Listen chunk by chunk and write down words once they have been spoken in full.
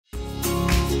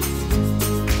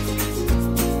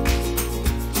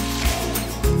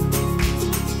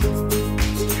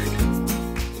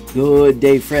Good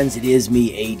day, friends. It is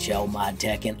me,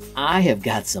 HLModTech, and I have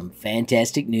got some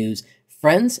fantastic news.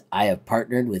 Friends, I have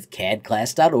partnered with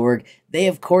cadclass.org. They,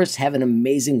 of course, have an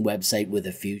amazing website with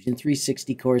a Fusion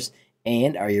 360 course.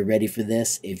 And are you ready for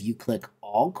this? If you click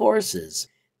all courses,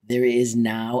 there is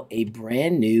now a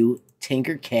brand new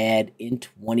Tinkercad in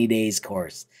 20 days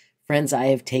course. Friends, I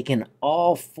have taken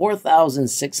all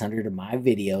 4,600 of my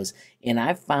videos and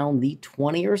I've found the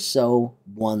 20 or so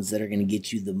ones that are going to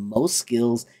get you the most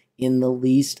skills in the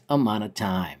least amount of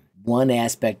time. One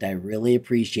aspect I really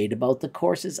appreciate about the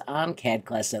courses on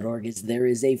cadclass.org is there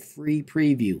is a free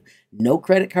preview. No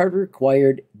credit card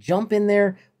required. Jump in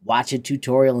there, watch a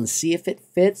tutorial, and see if it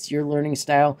fits your learning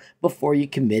style before you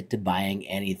commit to buying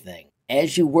anything.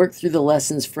 As you work through the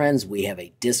lessons, friends, we have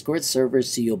a Discord server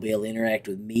so you'll be able to interact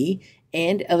with me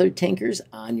and other Tinkers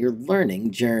on your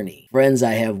learning journey. Friends,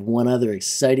 I have one other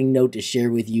exciting note to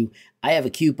share with you. I have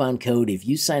a coupon code. If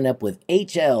you sign up with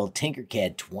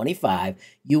HLTinkercad25,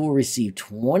 you will receive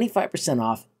 25%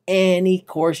 off any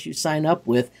course you sign up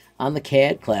with on the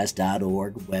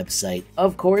cadclass.org website.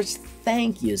 Of course,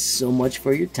 thank you so much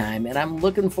for your time, and I'm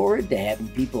looking forward to having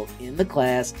people in the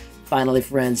class. Finally,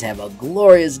 friends, have a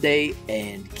glorious day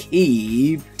and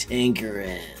keep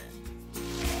tinkering.